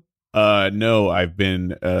that one? No, I've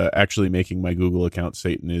been actually making my Google account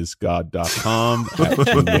satanisgod.com at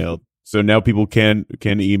Gmail. So now people can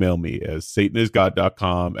email me as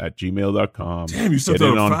satanisgod.com at gmail.com. Damn, you said Get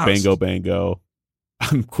that in on fast. Bango Bango.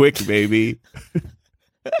 I'm quick, baby.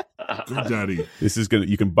 Good daddy. This is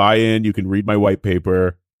you can buy in, you can read my white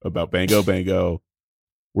paper about Bango Bango.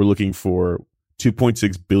 We're looking for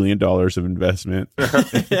 $2.6 billion of investment.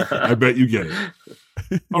 I bet you get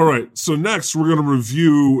it. All right. So next we're going to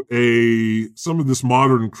review some of this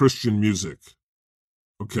modern Christian music.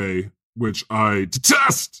 Okay. Which I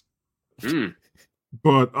detest.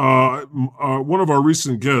 But one of our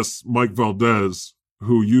recent guests, Mike Valdez,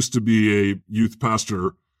 who used to be a youth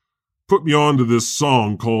pastor, put me on to this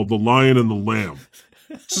song called The Lion and the Lamb.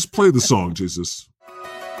 Just play the song, Jesus.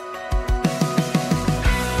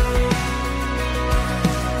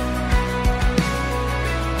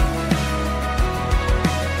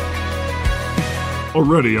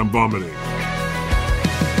 Already I'm vomiting.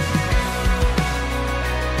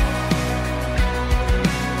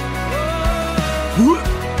 He's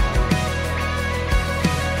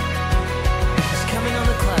coming on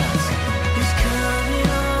the clouds. He's coming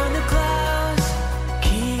on the clouds.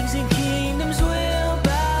 Kings and kingdoms will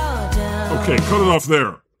bow down. Okay, cut it off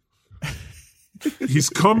there. He's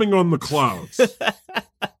coming on the clouds.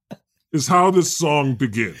 Is how this song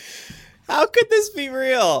begins. How could this be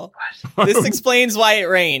real? This explains why it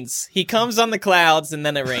rains. He comes on the clouds and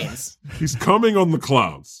then it rains. He's coming on the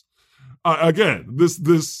clouds. Again,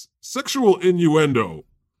 this sexual innuendo,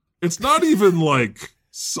 it's not even like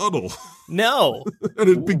subtle. No. And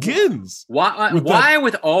it begins. Why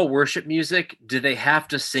with all worship music do they have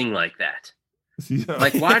to sing like that? Yeah.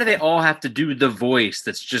 Like, why do they all have to do the voice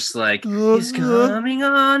that's just like, he's coming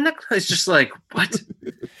on the clouds? It's just like, what?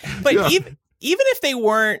 But Yeah. even if they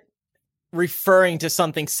weren't referring to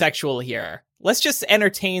something sexual here, let's just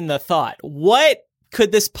entertain the thought. What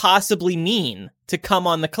could this possibly mean to come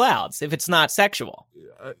on the clouds if it's not sexual?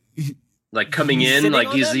 Like coming He's in, sitting like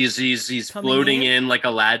on he's Coming floating in? in like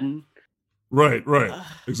Aladdin. Right.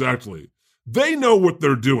 Exactly. They know what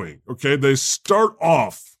they're doing, okay? They start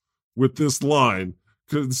off with this line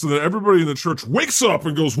so that everybody in the church wakes up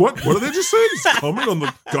and goes, what? What did they just say?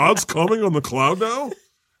 God's coming on the cloud now?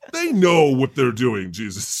 They know what they're doing,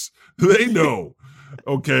 Jesus. They know.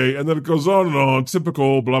 Okay, and then it goes on and on.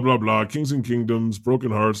 Typical, blah, blah, blah. Kings and kingdoms, broken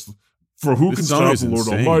hearts. For who This can song stop is the Lord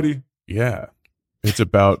insane. Almighty? Yeah. It's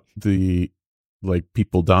about the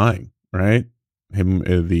people dying, right?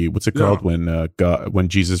 What's it called when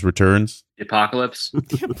Jesus returns? The apocalypse.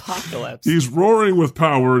 The apocalypse. He's roaring with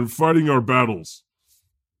power and fighting our battles.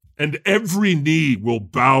 And every knee will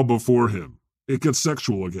bow before him. It gets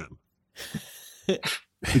sexual again.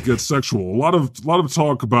 It gets sexual. A lot of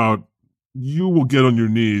talk about you will get on your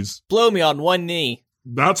knees. Blow me on one knee.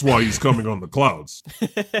 That's why he's coming on the clouds.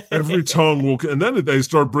 Every tongue will, and then they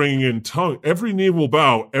start bringing in tongue. Every knee will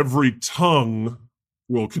bow. Every tongue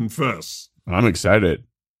will confess. I'm excited.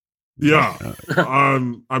 Yeah,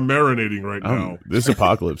 I'm marinating right now. This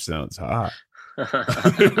apocalypse sounds hot.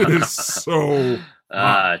 It is so.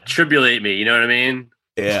 Tribulate me, you know what I mean?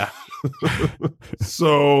 Yeah.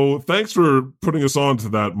 So thanks for putting us on to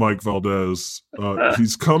that, Mike Valdez.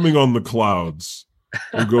 He's coming on the clouds.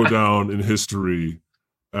 Will go down in history.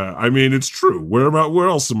 I mean, it's true. Where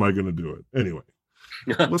else am I going to do it? Anyway,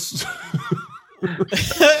 let's.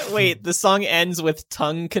 Wait, the song ends with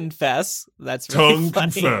tongue confess? That's Tongue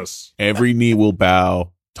funny. confess. Every knee will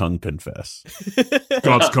bow, tongue confess.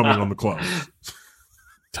 God's coming on the clouds.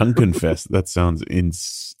 Tongue confess. That sounds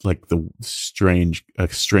like a strange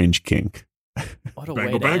kink. What a Bango,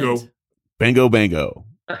 way to bango. end. Bango bango.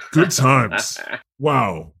 Good times.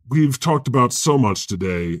 Wow. We've talked about so much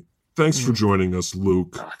today. Thanks for joining us,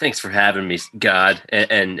 Luke. Oh, thanks for having me, God,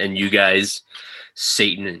 and you guys,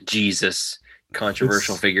 Satan and Jesus,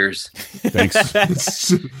 controversial figures. Thanks.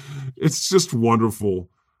 It's just wonderful.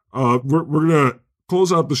 We're gonna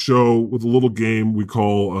close out the show with a little game we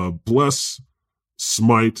call Bless,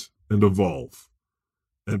 Smite, and Evolve.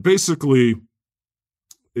 And basically,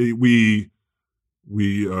 we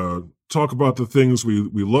talk about the things we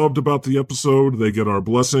loved about the episode. They get our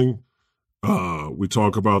blessing. We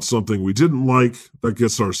talk about something we didn't like. That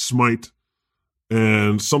gets our smite.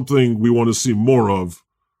 And something we want to see more of,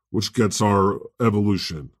 which gets our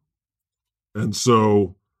evolution. And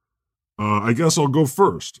so I guess I'll go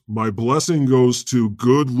first. My blessing goes to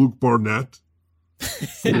good Luke Barnett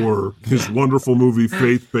for his wonderful movie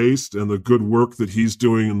Faith-Based and the good work that he's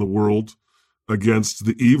doing in the world against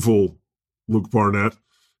the evil Luke Barnett,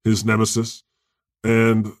 his nemesis,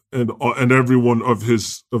 and everyone of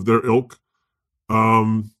their ilk.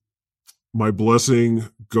 My blessing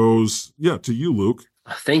goes, to you, Luke.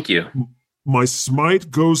 Thank you. My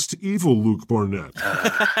smite goes to evil Luke Barnett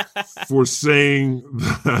for saying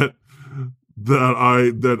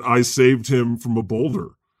that I saved him from a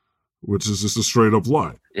boulder, which is just a straight up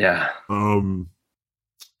lie. Yeah. And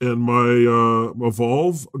my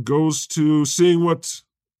evolve goes to seeing what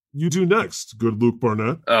you do next, good Luke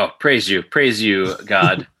Barnett. Oh, praise you,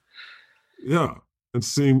 God. Yeah, and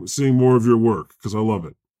seeing more of your work because I love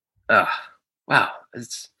it. Wow.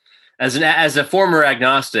 It's as a former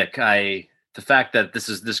agnostic, the fact that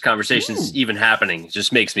this conversation is even happening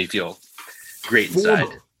just makes me feel great inside.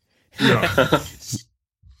 Yeah.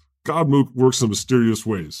 God works in mysterious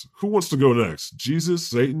ways. Who wants to go next? Jesus,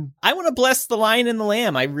 Satan? I want to bless the Lion and the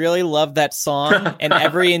Lamb. I really love that song and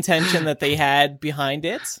every intention that they had behind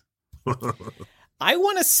it. I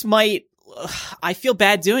want to smite. I feel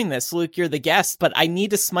bad doing this, Luke. You're the guest, but I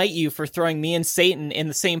need to smite you for throwing me and Satan in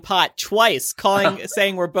the same pot twice,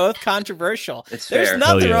 saying we're both controversial. It's There's fair.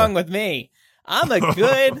 nothing wrong with me. I'm a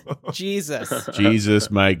good Jesus.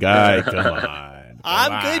 Jesus, my guy. Come on.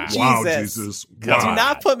 I'm good Jesus. Wow, Jesus. Do Wow.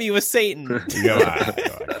 not put me with Satan.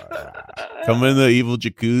 Come in the evil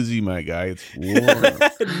jacuzzi, my guy. It's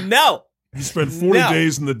warm. No. You spent 40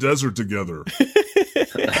 days in the desert together.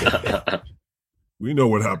 We know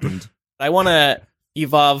what happened. I want to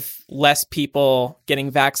evolve less people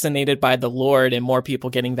getting vaccinated by the Lord and more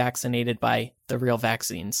people getting vaccinated by the real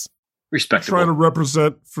vaccines. Respectable. Trying to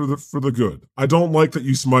represent for the good. I don't like that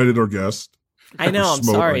you smited our guest. I know, I'm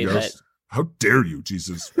Smote our sorry, but guest. How dare you,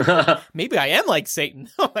 Jesus? maybe I am like Satan.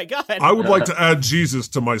 Oh my God. I would like to add Jesus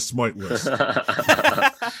to my smite list.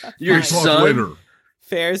 Your We'll talk son? later.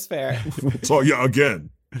 Fair is fair. So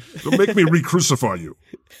again. Don't make me re-crucify you.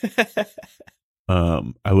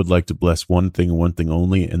 I would like to bless one thing and one thing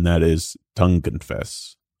only, and that is tongue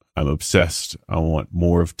confess. I'm obsessed. I want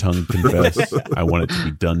more of tongue confess. I want it to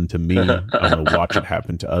be done to me. I want to watch it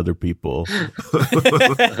happen to other people.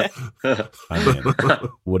 I'm in.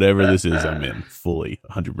 Whatever this is, I'm in fully,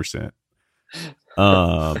 100%.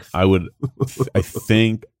 I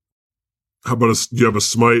think. How about you have a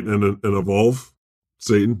smite and an evolve,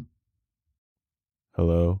 Satan?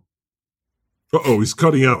 Hello? Uh-oh, he's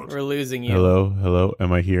cutting out. We're losing you. Hello?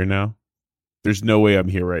 Am I here now? There's no way I'm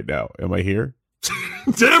here right now. Am I here?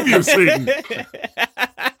 Damn you, Satan!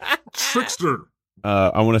 Trickster.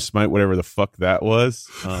 I want to smite whatever the fuck that was.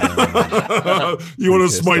 You want to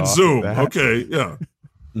pissed smite off Zoom. at that. Okay, yeah.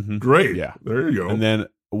 Mhm. Great. Yeah. There you go. And then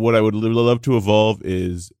what I would love to evolve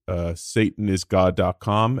is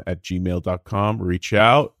satanisgod.com at gmail.com. Reach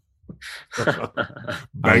out. Bango,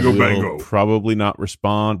 I will bango. probably not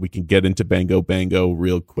respond. We can get into bango, bango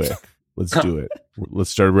real quick. Let's do it. Let's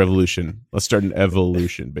start a revolution. Let's start an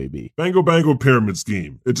evolution, baby. Bango, bango pyramid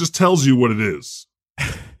scheme. It just tells you what it is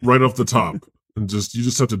right off the top. And you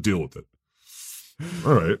just have to deal with it.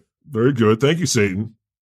 All right. Very good. Thank you, Satan.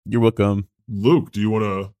 You're welcome. Luke, do you want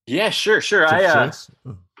to? Yeah, sure. I'll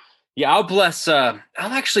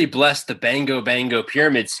actually bless the Bango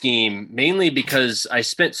pyramid scheme, mainly because I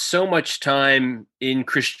spent so much time in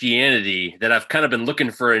Christianity that I've kind of been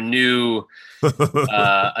looking for a new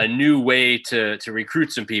way to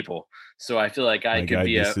recruit some people. So I feel like I could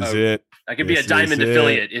be a diamond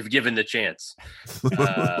affiliate if given the chance.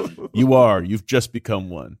 You've just become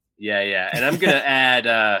one. Yeah. And I'm going to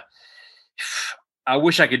add, I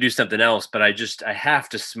wish I could do something else, but I have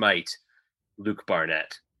to smite Luke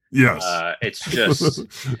Barnett. Yes. It's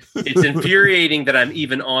infuriating that I'm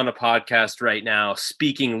even on a podcast right now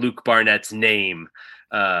speaking Luke Barnett's name.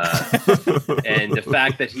 And the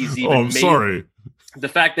fact that he's even sorry. the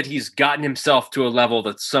fact that he's gotten himself to a level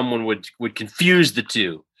that someone would confuse the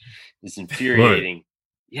two is infuriating. Right.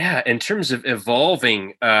 Yeah, in terms of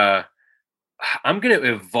evolving, I'm going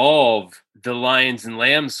to evolve the Lions and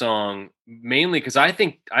Lambs song mainly because I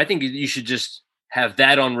think you should just have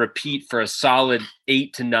that on repeat for a solid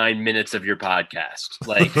 8 to 9 minutes of your podcast.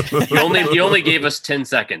 Like you only gave us 10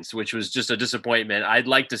 seconds, which was just a disappointment. I'd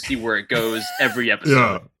like to see where it goes every episode.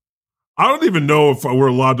 Yeah. I don't even know if we're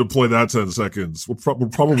allowed to play that 10 seconds. We'll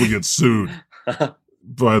probably get sued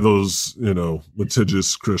by those,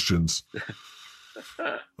 litigious Christians.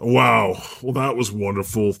 Wow. Well, that was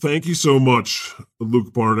wonderful. Thank you so much,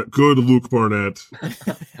 Luke Barnett. Good Luke Barnett,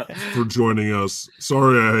 for joining us.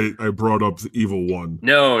 Sorry I brought up the evil one.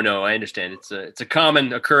 No, I understand. It's a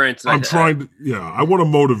common occurrence. I want to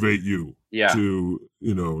motivate you to,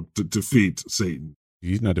 to defeat Satan.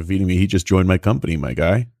 He's not defeating me. He just joined my company, my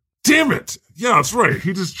guy. Damn it. Yeah, that's right.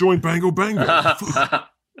 He just joined Bango Bango.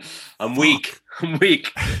 I'm weak.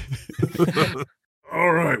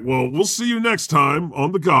 All right, well, we'll see you next time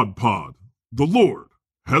on the God Pod. The Lord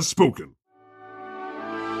has spoken.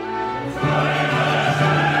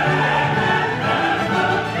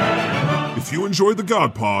 If you enjoyed the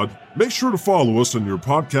God Pod, make sure to follow us on your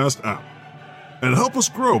podcast app. And help us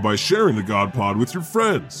grow by sharing the God Pod with your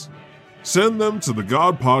friends. Send them to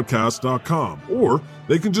thegodpodcast.com, or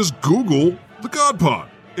they can just Google the God Pod.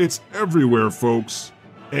 It's everywhere, folks.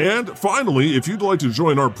 And finally, if you'd like to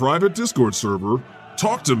join our private Discord server,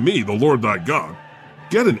 talk to me, the Lord thy God,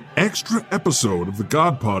 get an extra episode of the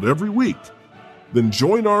God Pod every week, then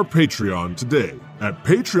join our Patreon today at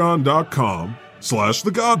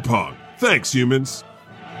patreon.com/thegodpod. Thanks, humans.